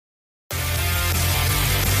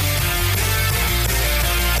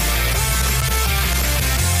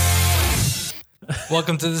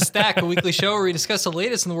Welcome to The Stack, a weekly show where we discuss the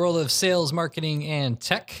latest in the world of sales, marketing, and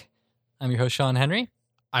tech. I'm your host, Sean Henry.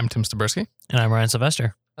 I'm Tim Staberski. And I'm Ryan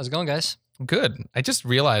Sylvester. How's it going, guys? Good. I just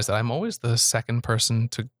realized that I'm always the second person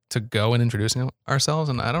to go in introducing ourselves,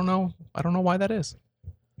 and I don't know why that is.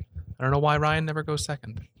 I don't know why Ryan never goes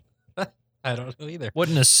second. I don't know either. What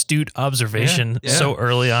an astute observation Yeah. so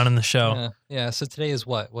early on in the show. Yeah, so today is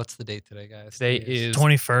what? What's the date today, guys? Today is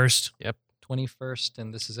 21st. Yep. 21st,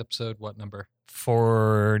 and this is episode what number?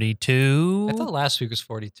 42. I thought last week was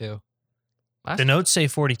 42. The notes say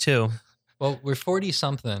 42. Well, we're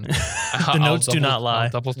 40-something. The notes do not lie. I'll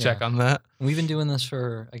double check on that. We've been doing this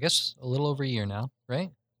for, I guess, a little over a year now,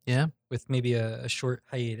 right? Yeah. With maybe a short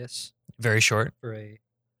hiatus Very short. for a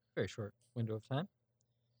very short window of time.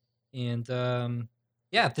 And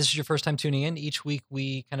if this is your first time tuning in, each week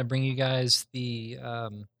we kind of bring you guys the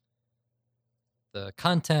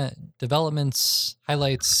content, developments,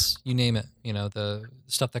 highlights, you name it. You know, the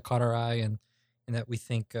stuff that caught our eye and that we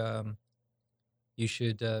think you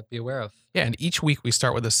should be aware of. Yeah, and each week we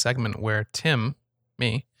start with a segment where Tim,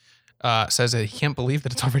 me, says that he can't believe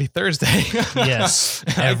that it's already Thursday. Yes.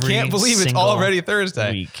 I can't believe it's already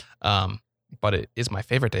Thursday. Week. But it is my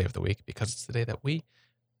favorite day of the week because it's the day that we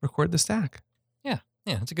record the stack. Yeah,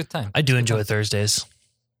 it's a good time. I do enjoy Thursdays.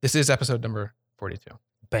 This is episode number 42.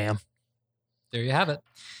 Bam. There you have it.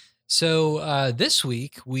 So this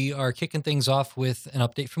week we are kicking things off with an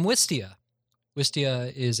update from Wistia.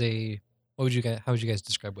 Wistia is how would you guys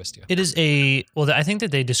describe Wistia? It is I think that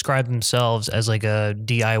they describe themselves as like a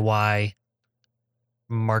DIY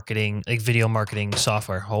marketing, like video marketing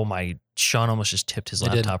software. Oh my, Sean almost just tipped his I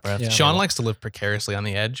did. laptop right off Yeah. the Sean table. likes to live precariously on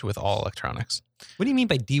the edge with all electronics. What do you mean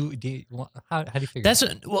by how do you figure That's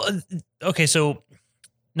okay. So,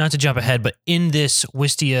 not to jump ahead, but in this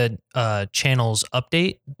Wistia channels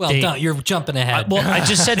update, no, you're jumping ahead. I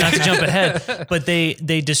just said not to jump ahead, but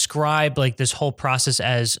they describe like this whole process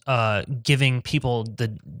as giving people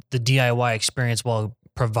the DIY experience while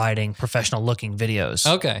providing professional looking videos.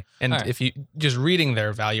 Okay. And All right. if you just reading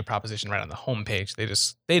their value proposition right on the homepage,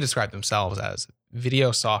 they describe themselves as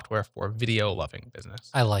video software for video loving business.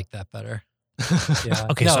 I like that better. Yeah.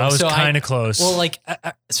 Okay, No, so I was so kind of close. Well,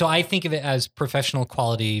 so I think of it as professional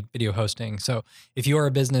quality video hosting. So if you're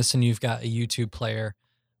a business and you've got a YouTube player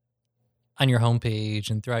on your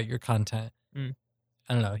homepage and throughout your content, I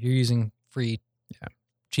don't know, you're using free,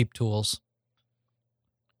 cheap tools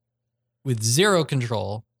with zero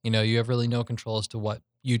control. You know, you have really no control as to what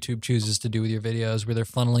YouTube chooses to do with your videos, where they're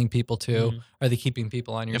funneling people to. Are they keeping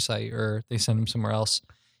people on your site or they send them somewhere else?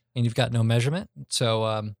 And you've got no measurement.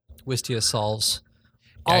 So Wistia solves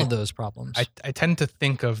all of those problems. I tend to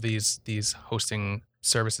think of these hosting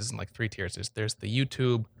services in like three tiers. There's the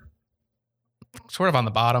YouTube sort of on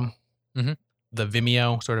the bottom, the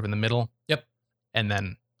Vimeo sort of in the middle, and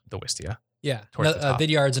then the Wistia. Yeah, towards the top.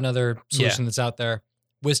 Vidyard's another solution that's out there.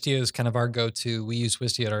 Wistia is kind of our go-to. We use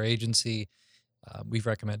Wistia at our agency. We've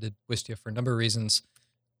recommended Wistia for a number of reasons.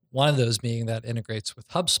 One of those being that integrates with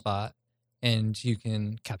HubSpot, and you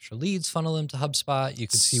can capture leads, funnel them to HubSpot. You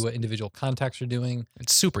can see what individual contacts are doing.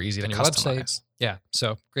 It's super easy to on your customize. website. Yeah,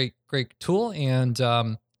 so great tool. And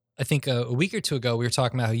I think a week or two ago, we were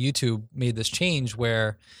talking about how YouTube made this change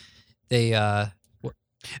where they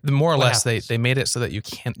More or What less, happens? they made it so that you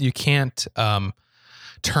can't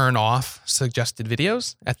turn off suggested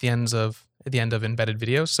videos at the end of embedded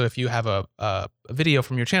videos. So if you have a video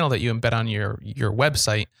from your channel that you embed on your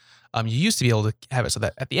website, you used to be able to have it so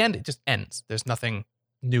that at the end it just ends. There's nothing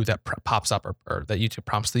new that pops up or that YouTube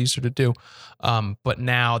prompts the user to do. But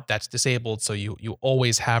now that's disabled, so you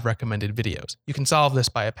always have recommended videos. You can solve this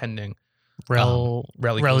by appending rel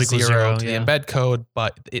equals zero to the embed code,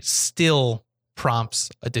 but it still prompts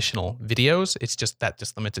additional videos. It's just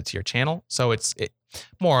limits it to your channel. So it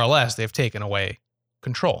more or less they've taken away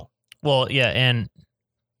control. Well, yeah, and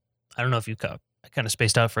I don't know if I kind of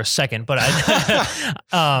spaced out for a second, but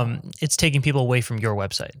it's taking people away from your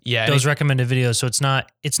website. Yeah, those recommended videos. So it's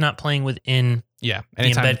not playing within the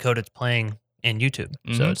embed code. It's playing in YouTube.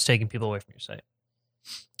 So it's taking people away from your site.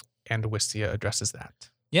 And Wistia addresses that.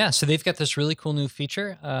 Yeah, so they've got this really cool new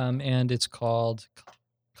feature, and it's called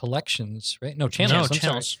collections, right? No,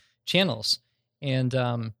 channels. Channels. And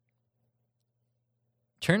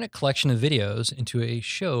turn a collection of videos into a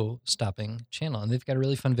show-stopping channel. And they've got a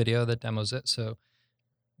really fun video that demos it, so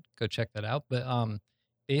go check that out. But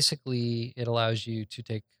basically, it allows you to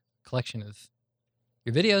take a collection of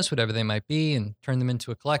your videos, whatever they might be, and turn them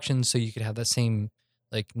into a collection so you could have that same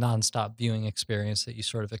like nonstop viewing experience that you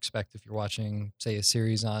sort of expect if you're watching, say, a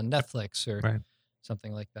series on Netflix or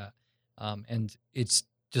something like that. And it's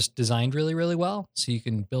just designed really, really well. So you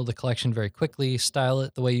can build a collection very quickly, style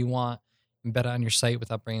it the way you want, embed it on your site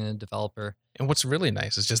without bringing in a developer. And what's really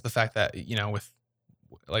nice is just the fact that, with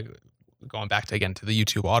like going back to the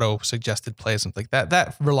YouTube auto suggested plays and like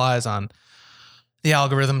that relies on the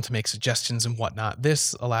algorithm to make suggestions and whatnot.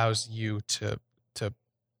 This allows you to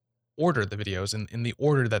order the videos in the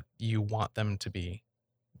order that you want them to be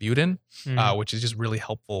viewed in, which is just really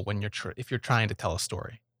helpful when if you're trying to tell a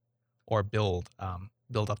story or build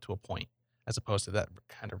up to a point, as opposed to that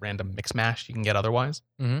kind of random mix mash you can get otherwise.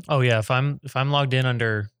 Mm-hmm. Oh yeah, if I'm logged in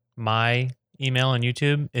under my email on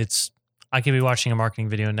YouTube, I could be watching a marketing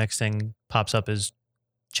video. Next thing pops up is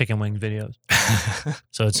chicken wing videos.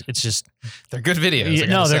 So it's just they're good videos. Yeah,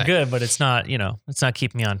 no, they're good, but it's not it's not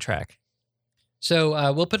keeping me on track.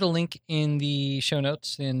 So we'll put a link in the show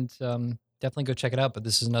notes and definitely go check it out. But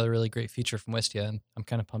this is another really great feature from Wistia, and I'm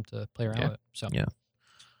kind of pumped to play around with it. So yeah,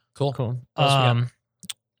 cool. Cool. What else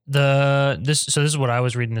we got? This is what I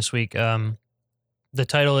was reading this week. The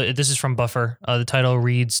title, this is from Buffer. The title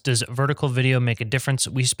reads, "Does vertical video make a difference?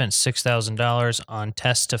 We spent $6,000 on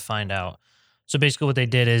tests to find out." So basically what they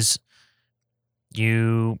did is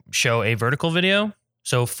you show a vertical video,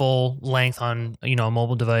 so full length on, a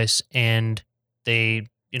mobile device, and they,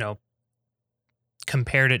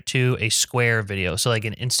 compared it to a square video. So like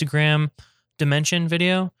an Instagram dimension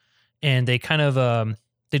video, and they kind of,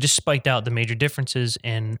 they just spiked out the major differences.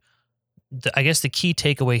 And I guess the key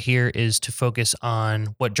takeaway here is to focus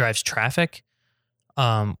on what drives traffic,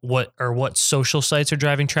 what social sites are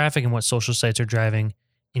driving traffic and what social sites are driving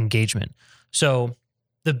engagement. So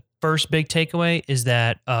the first big takeaway is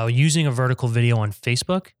that using a vertical video on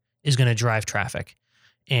Facebook is going to drive traffic.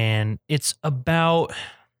 And it's about,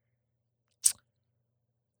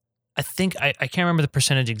 I think, I can't remember the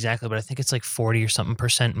percentage exactly, but I think it's like 40 or something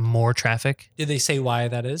 % more traffic. Did they say why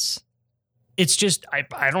that is? It's just,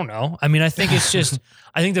 I don't know. I mean, I think it's just,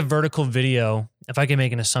 I think the vertical video, if I can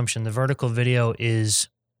make an assumption, the vertical video is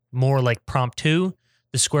more like prompt 2.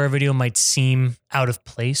 The square video might seem out of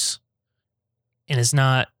place, and it's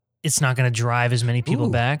not going to drive as many people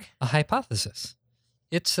back. A hypothesis.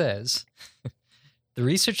 It says the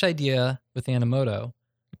research idea with Animoto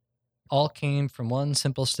all came from one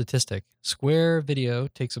simple statistic. Square video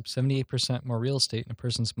takes up 78% more real estate in a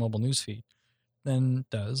person's mobile newsfeed than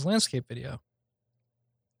does landscape video.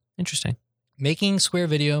 Interesting. Making square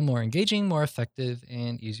video more engaging, more effective,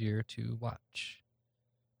 and easier to watch.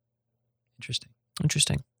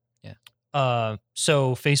 Interesting. Yeah.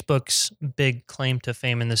 So Facebook's big claim to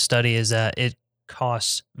fame in this study is that it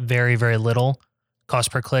costs very, very little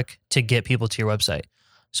cost per click to get people to your website.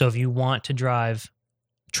 So if you want to drive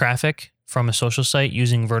traffic from a social site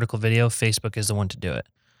using vertical video, Facebook is the one to do it.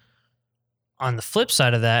 On the flip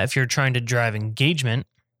side of that, if you're trying to drive engagement,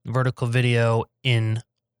 vertical video in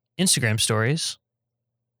Instagram stories,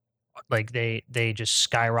 like they just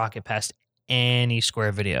skyrocket past any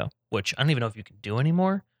square video, which I don't even know if you can do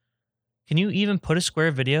anymore. Can you even put a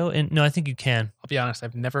square video in? No, I think you can. I'll be honest,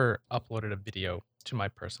 I've never uploaded a video to my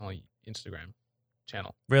personal Instagram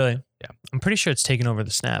channel. Really? Yeah. I'm pretty sure it's taken over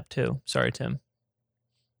the Snap too. Sorry, Tim.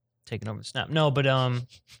 Taking over the Snap. No, but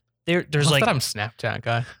there's I like thought I'm Snapchat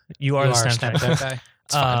guy. you are the Snapchat guy.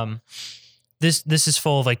 It's fine. This is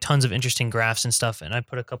full of like tons of interesting graphs and stuff, and I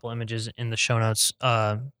put a couple images in the show notes.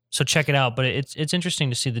 So check it out. But it's interesting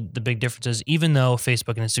to see the big differences, even though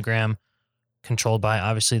Facebook and Instagram, controlled by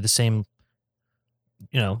obviously the same,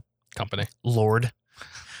 Company. Lord.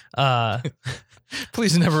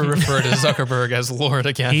 Please never refer to Zuckerberg as Lord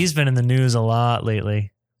again. He's been in the news a lot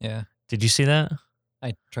lately. Yeah. Did you see that?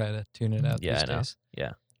 I try to tune it out Yeah, these I know. days.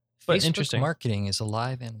 Yeah. But Facebook interesting. marketing is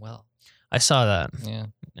alive and well. I saw that. Yeah.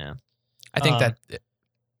 I think that it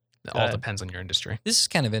all ahead. depends on your industry. This is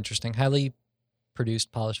kind of interesting. Highly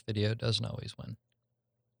produced, polished video doesn't always win.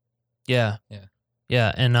 Yeah. Yeah.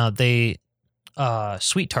 Yeah. And they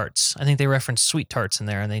Sweet Tarts. I think they referenced Sweet Tarts in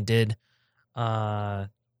there, and they did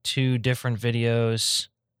 2 different videos.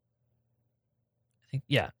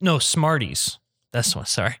 Smarties. That's the one.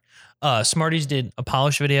 Sorry. Smarties did a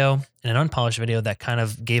polished video and an unpolished video that kind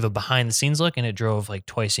of gave a behind the scenes look, and it drove like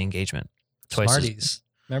twice the engagement. Smarties.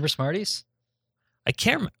 Remember Smarties? I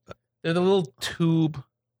can't remember. They're the little tube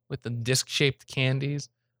with the disc-shaped candies.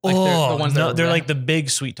 Like they're the ones that they're are like the big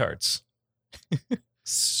Sweet Tarts.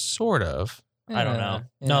 sort of. I don't know.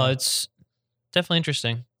 Yeah. No, it's definitely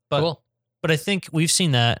interesting. But Cool. But I think we've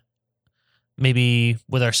seen that maybe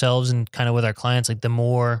with ourselves and kind of with our clients, like the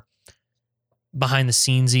more behind the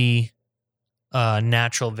scenesy,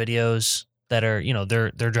 natural videos that are,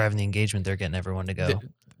 they're driving the engagement. They're getting everyone to go.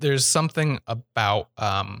 There's something about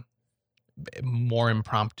more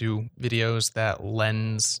impromptu videos that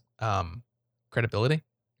lends credibility,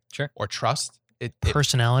 Sure. or trust.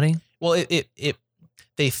 Personality. Well,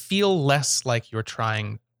 they feel less like you're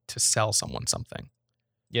trying to sell someone something.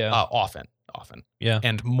 Yeah. Often. Yeah.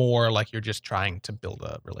 And more like you're just trying to build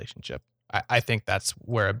a relationship. I think that's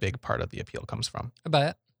where a big part of the appeal comes from. I buy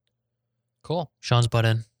it. Cool. Sean's butt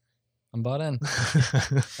in. I'm bought in.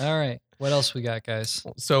 All right. What else we got, guys?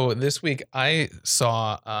 So this week I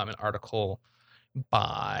saw an article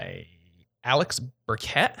by Alex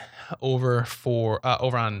Burkett over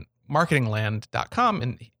on marketingland.com.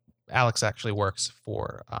 And Alex actually works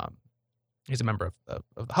for, he's a member of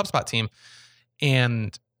the HubSpot team.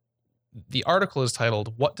 And the article is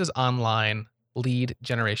titled, "What Does Online Lead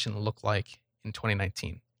Generation Look Like in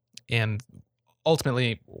 2019?" And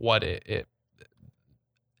ultimately what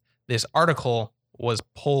this article was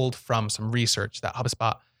pulled from some research that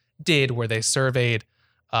HubSpot did, where they surveyed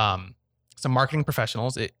some marketing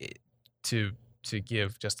professionals. To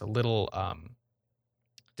give just a little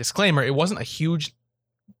disclaimer, it wasn't a huge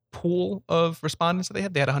pool of respondents that they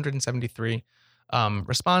had. They had 173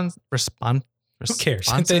 Who cares?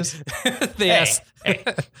 responses. They asked. Hey.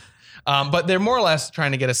 But they're more or less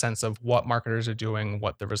trying to get a sense of what marketers are doing,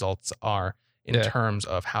 what the results are in terms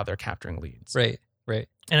of how they're capturing leads. Right.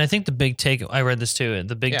 And I think the big I read this too.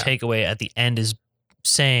 The big takeaway at the end is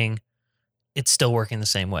saying it's still working the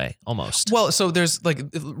same way almost. Well, so there's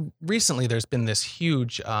recently there's been this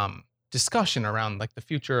huge discussion around the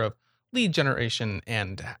future of lead generation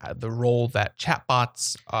and the role that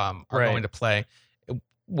chatbots are going to play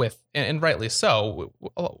and rightly so.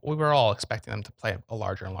 We were all expecting them to play a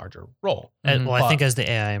larger and larger role. I think as the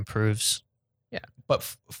AI improves. Yeah, but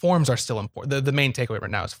forms are still important. The main takeaway right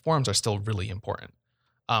now is forms are still really important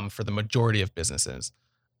for the majority of businesses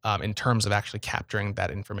in terms of actually capturing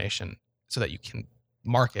that information so that you can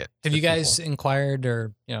market. Have you guys inquired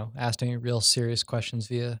or asked any real serious questions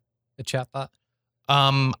via the chatbot?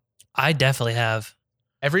 I definitely have.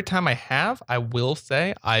 Every time I have, I will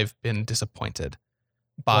say I've been disappointed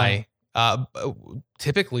by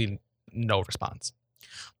typically no response.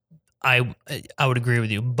 I would agree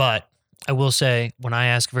with you, but I will say when I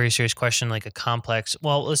ask a very serious question, like a complex,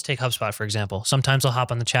 well, let's take HubSpot, for example. Sometimes I'll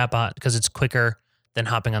hop on the chatbot because it's quicker than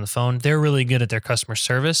hopping on the phone. They're really good at their customer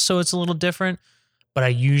service, so it's a little different, but I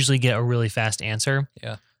usually get a really fast answer.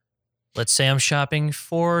 Yeah. Let's say I'm shopping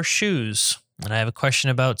for shoes and I have a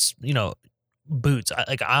question about, boots.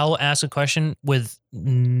 I'll ask a question with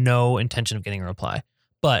no intention of getting a reply,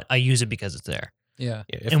 but I use it because it's there. Yeah.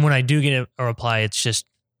 And when I do get a reply, it's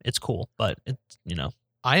cool, but it's,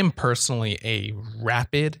 I am personally a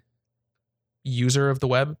rapid user of the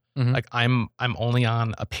web. Mhm. I'm only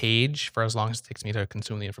on a page for as long as it takes me to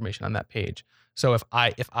consume the information on that page. So if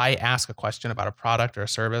I ask a question about a product or a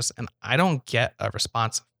service and I don't get a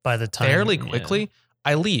response by the time fairly quickly,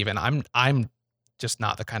 I leave. And I'm just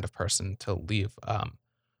not the kind of person to leave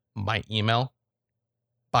my email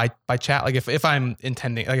by chat. If I'm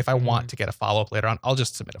intending, if I want to get a follow-up later on, I'll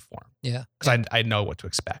just submit a form. Yeah. Because I know what to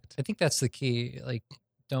expect. I think that's the key.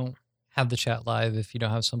 Don't have the chat live if you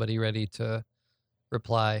don't have somebody ready to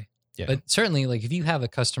reply. Yeah. But certainly, if you have a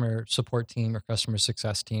customer support team or customer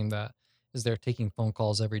success team that is there taking phone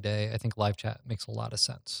calls every day, I think live chat makes a lot of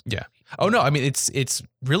sense. Yeah. Oh no, I mean it's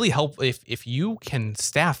really helpful if you can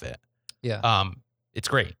staff it. Yeah. It's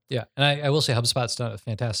great. Yeah. And I will say HubSpot's done a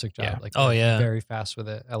fantastic job. Yeah. Very fast with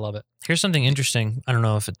it. I love it. Here's something interesting. I don't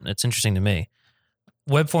know if it's interesting to me.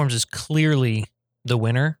 Web Forms is clearly the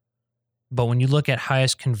winner, but when you look at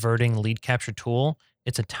highest converting lead capture tool,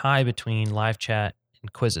 it's a tie between live chat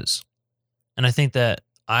and quizzes. And I think that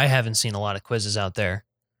I haven't seen a lot of quizzes out there,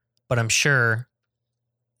 but I'm sure.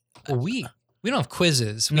 Well, we don't have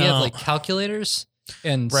quizzes. We No. have calculators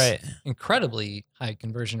and Right. incredibly high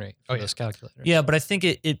conversion rate for those calculators. Yeah, but I think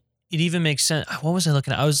it even makes sense. What was I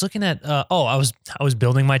looking at? I was looking at I was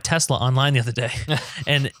building my Tesla online the other day,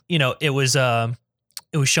 and it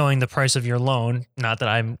was showing the price of your loan. Not that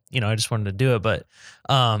I'm I just wanted to do it, but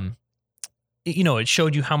it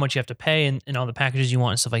showed you how much you have to pay and all the packages you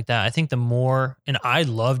want and stuff like that. I think the more, and I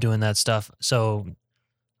love doing that stuff. So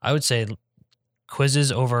I would say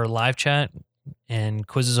quizzes over live chat and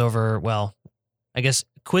quizzes over, well, I guess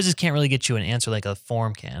quizzes can't really get you an answer like a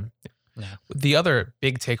form can. No. The other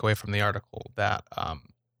big takeaway from the article that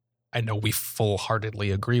I know we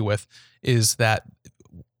full-heartedly agree with is that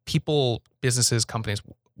people, businesses, companies,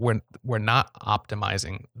 we're not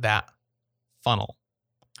optimizing that funnel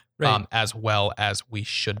as well as we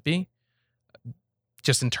should be,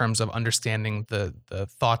 just in terms of understanding the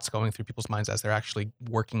thoughts going through people's minds as they're actually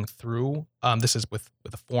working through. This is with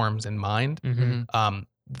the forms in mind. Mm-hmm.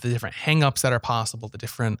 the different hangups that are possible, the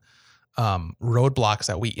different roadblocks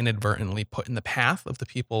that we inadvertently put in the path of the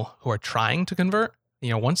people who are trying to convert.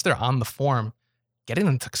 Once they're on the form, getting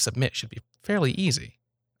them to submit should be fairly easy.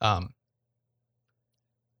 I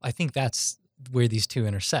think that's where these two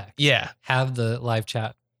intersect. Yeah. Have the live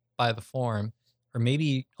chat by the form, or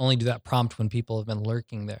maybe only do that prompt when people have been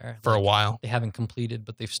lurking there For a while. They haven't completed,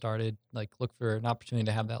 but they've started. Look for an opportunity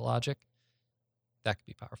to have that logic. That could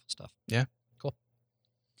be powerful stuff. Yeah. Cool.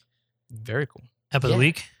 Very cool. App of the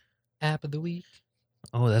week. App of the week.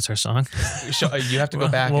 Oh, that's our song. You have to go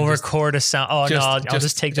back. We'll record a sound. Oh, no, I'll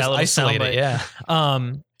just take that little isolate sound. It, yeah.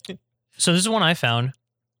 So this is one I found,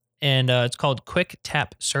 and it's called Quick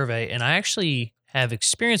Tap Survey. And I actually have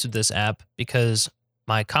experience with this app because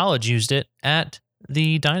my college used it at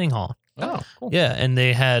the dining hall. Oh, cool. Yeah, and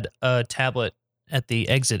they had a tablet at the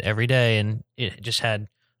exit every day, and it just had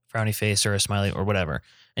frowny face or a smiley or whatever,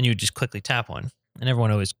 and you would just quickly tap one, and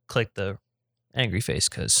everyone always clicked the angry face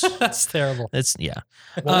because that's terrible. It's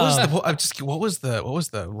What was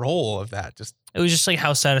the role of that? It was just like,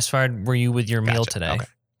 how satisfied were you with your meal today? Okay.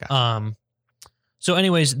 Gotcha. So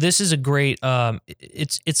anyways, this is a great.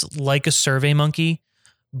 It's like a Survey Monkey,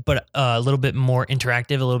 but a little bit more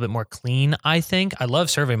interactive, a little bit more clean. I think I love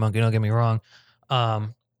Survey Monkey. Don't get me wrong,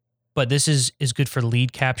 but this is good for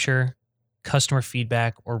lead capture, customer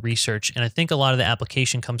feedback, or research. And I think a lot of the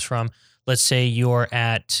application comes from, let's say you're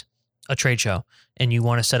at a trade show and you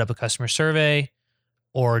want to set up a customer survey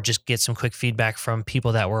or just get some quick feedback from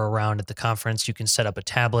people that were around at the conference. You can set up a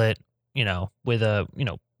tablet,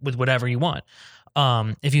 with whatever you want.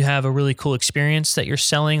 If you have a really cool experience that you're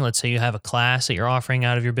selling, let's say you have a class that you're offering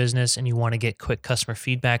out of your business and you want to get quick customer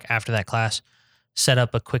feedback after that class, set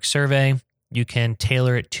up a quick survey. You can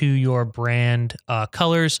tailor it to your brand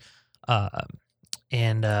colors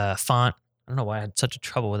and font. I don't know why I had such a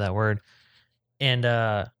trouble with that word. And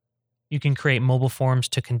you can create mobile forms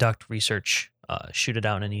to conduct research, shoot it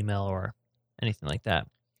out in an email or anything like that.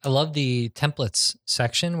 I love the templates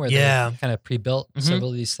section where they kind of pre-built several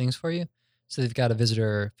of these things for you. So they've got a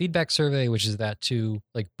visitor feedback survey, which is that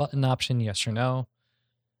button option, yes or no.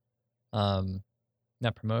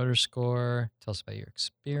 Net promoter score, tell us about your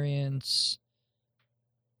experience.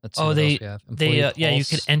 Let's see what else we have. You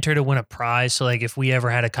could enter to win a prize. So like if we ever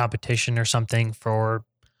had a competition or something for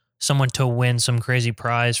someone to win some crazy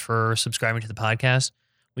prize for subscribing to the podcast,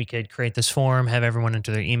 we could create this form, have everyone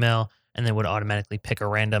enter their email, and they would automatically pick a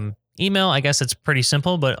random email. I guess it's pretty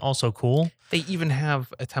simple, but also cool. They even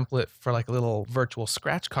have a template for like a little virtual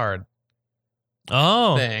scratch card.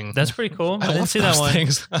 Oh, thing. That's pretty cool. I didn't love see that those one.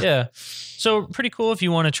 things. Yeah. So pretty cool if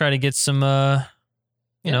you want to try to get some,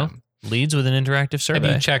 leads with an interactive survey.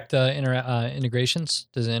 Have you checked integrations?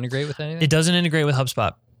 Does it integrate with anything? It doesn't integrate with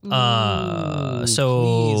HubSpot.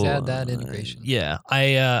 So please add that integration. Yeah.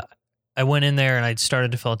 I went in there and I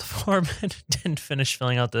started to fill out the form and didn't finish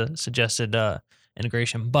filling out the suggested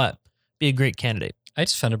integration, but be a great candidate. I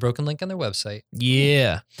just found a broken link on their website.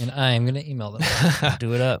 Yeah. And I am going to email them.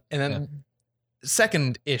 Do it up. And then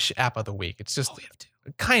second-ish app of the week. It's just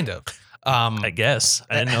kind of. I guess.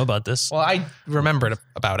 I didn't know about this. Well, I remembered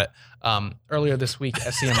about it. Earlier this week,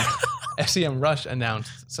 SEM Rush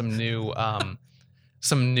announced some new.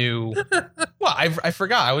 Well, I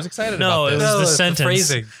forgot. I was excited about this. No, it was the sentence.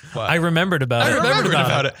 Phrasing. I remembered about it. I remembered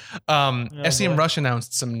about it. SEM Rush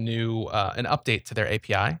announced some new an update to their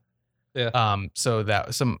API. Yeah. So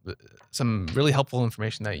that some really helpful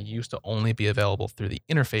information that used to only be available through the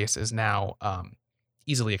interface is now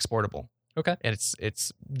easily exportable. Okay. And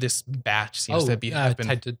it's this batch seems to be have been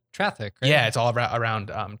tied to traffic, right? Yeah, it's all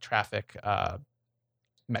around traffic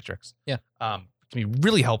metrics. Yeah. Can be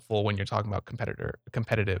really helpful when you're talking about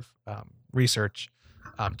competitive research.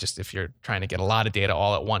 Just if you're trying to get a lot of data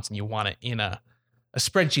all at once and you want it in a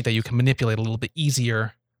spreadsheet that you can manipulate a little bit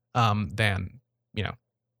easier than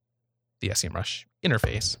the SEMrush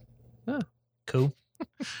interface. Cool.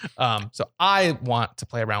 So I want to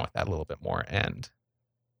play around with that a little bit more and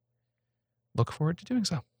look forward to doing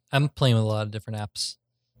so. I'm playing with a lot of different apps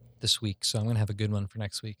this week, so I'm going to have a good one for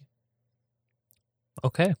next week.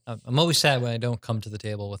 Okay. I'm always sad when I don't come to the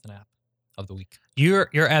table with an app of the week. Your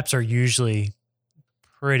apps are usually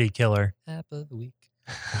pretty killer. App of the week.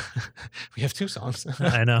 We have 2 songs.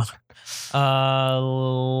 I know.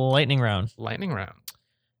 Lightning round. Lightning round.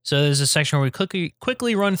 So there's a section where we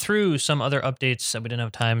quickly run through some other updates that we didn't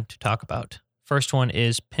have time to talk about. First one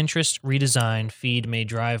is Pinterest redesign feed may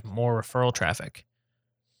drive more referral traffic.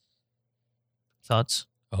 Thoughts?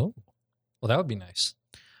 Oh, well, that would be nice.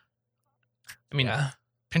 I mean,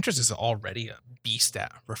 Pinterest is already a beast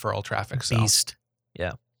at referral traffic. So Beast.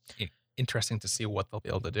 Yeah. Interesting to see what they'll be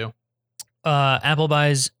able to do. Apple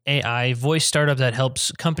buys AI voice startup that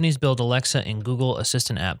helps companies build Alexa and Google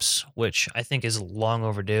Assistant apps, which I think is long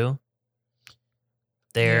overdue.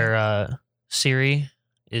 Their Siri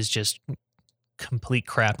is just complete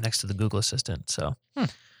crap next to the Google Assistant. So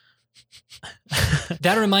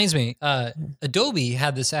That reminds me, Adobe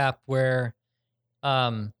had this app where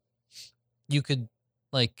you could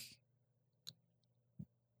like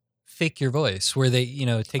fake your voice, where they,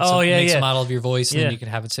 it takes makes a model of your voice, and then you can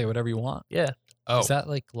have it say whatever you want. Yeah. Oh, Is that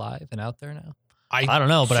like live and out there now? I don't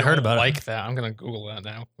know, but I heard about like that. I'm gonna Google that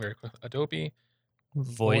now. Very quick. Adobe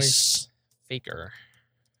voice faker.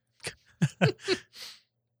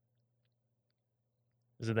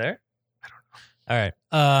 Is it there? I don't know. All right.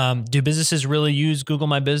 Do businesses really use Google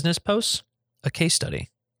My Business posts? A case study.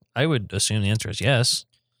 I would assume the answer is yes.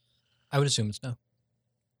 I would assume it's no.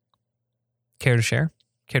 Care to share?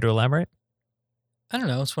 Care to elaborate? I don't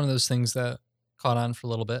know. It's one of those things that caught on for a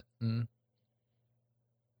little bit and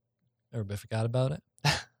everybody forgot about it.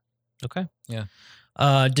 Okay. Yeah.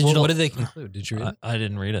 Digital. Well, what did they conclude? Did you read it? I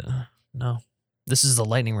didn't read it. No. This is the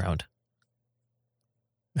lightning round.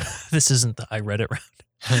 This isn't the I read it round.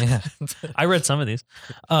 Yeah. I read some of these.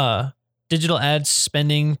 Digital ad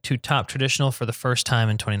spending to top traditional for the first time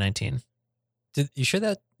in 2019. You sure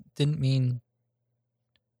that didn't mean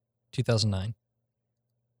 2009?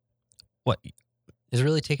 What? Is it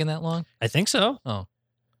really taking that long? I think so. Oh.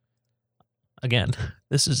 Again,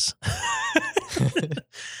 this is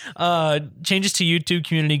changes to YouTube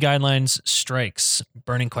community guidelines, strikes,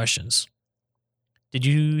 burning questions. Did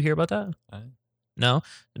you hear about that? No?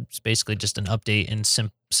 It's basically just an update and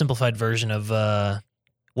simplified version of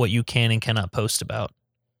what you can and cannot post about.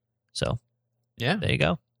 So, yeah, there you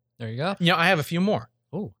go. There you go. I have a few more.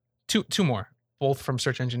 Oh, two more, both from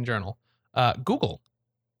Search Engine Journal. Google,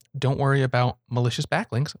 don't worry about malicious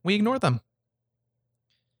backlinks. We ignore them.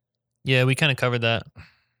 Yeah, we kind of covered that.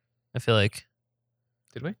 I feel like.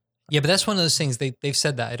 Did we? Yeah, but that's one of those things they've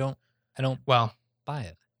said that I don't buy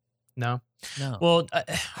it. No. Well,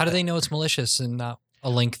 how do they know it's malicious and not a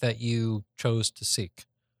link that you chose to seek?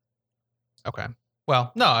 Okay.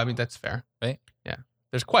 Well, no, I mean that's fair, right? Yeah.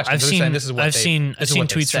 There's questions. I've seen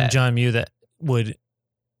tweets from John Mew that would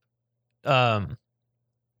it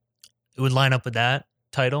would line up with that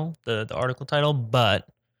title, the article title, but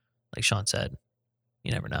like Sean said,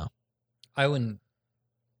 you never know. I wouldn't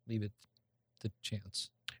leave it to chance.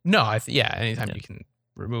 No, anytime you can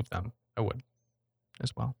remove them, I would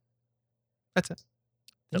as well. That's it.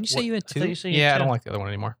 Didn't you say you had two? I don't like the other one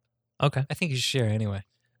anymore. Okay. I think you should share anyway.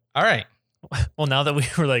 All right. Well, now that we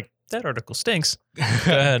were like, that article stinks. Go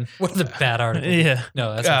ahead. What the bad article? Yeah.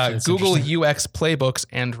 No, that's Google UX playbooks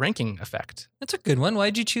and ranking effect. That's a good one. Why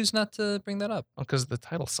did you choose not to bring that up? Because the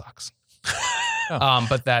title sucks. Oh.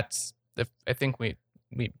 But that's, I think we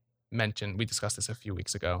discussed this a few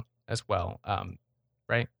weeks ago as well.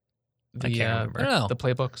 Right? I can't remember. I don't know. The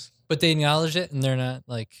playbooks. But they acknowledge it and they're not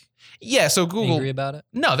like so Google angry about it?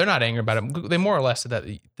 No, they're not angry about it. They more or less said that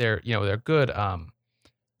they're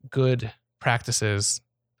good practices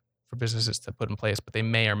for businesses to put in place, but they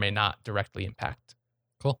may or may not directly impact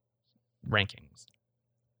rankings.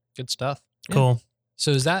 Good stuff. Cool. Yeah.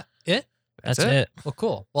 So is that it? That's it. Well,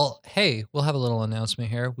 cool. Well, hey, we'll have a little announcement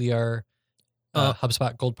here. We are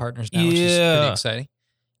HubSpot Gold Partners now, which is pretty exciting.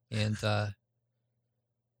 And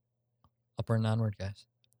upward and onward, guys.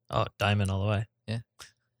 Oh, diamond all the way. Yeah.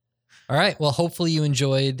 All right. Well, hopefully you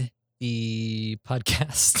enjoyed the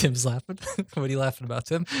podcast. Tim's laughing. What are you laughing about,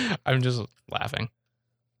 Tim? I'm just laughing.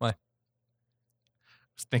 Why? I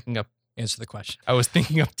was thinking up. Answer the question. I was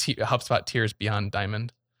thinking of HubSpot tiers beyond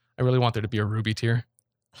diamond. I really want there to be a ruby tier.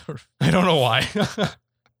 I don't know why.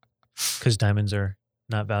 Because diamonds are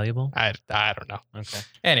not valuable? I don't know. Okay.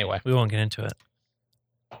 Anyway. We won't get into it.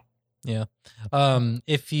 Yeah.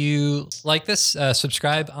 If you like this,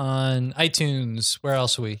 subscribe on iTunes. Where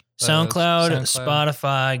else are we? SoundCloud,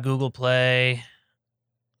 Spotify, Google Play.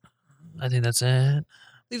 I think that's it.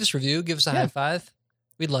 Leave us a review. Give us a high five.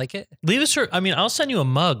 We'd like it. Leave us. I'll send you a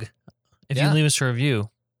mug if you leave us a review.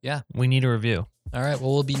 Yeah. We need a review. All right.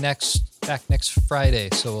 Well, we'll be back next Friday.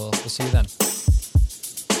 So we'll see you then.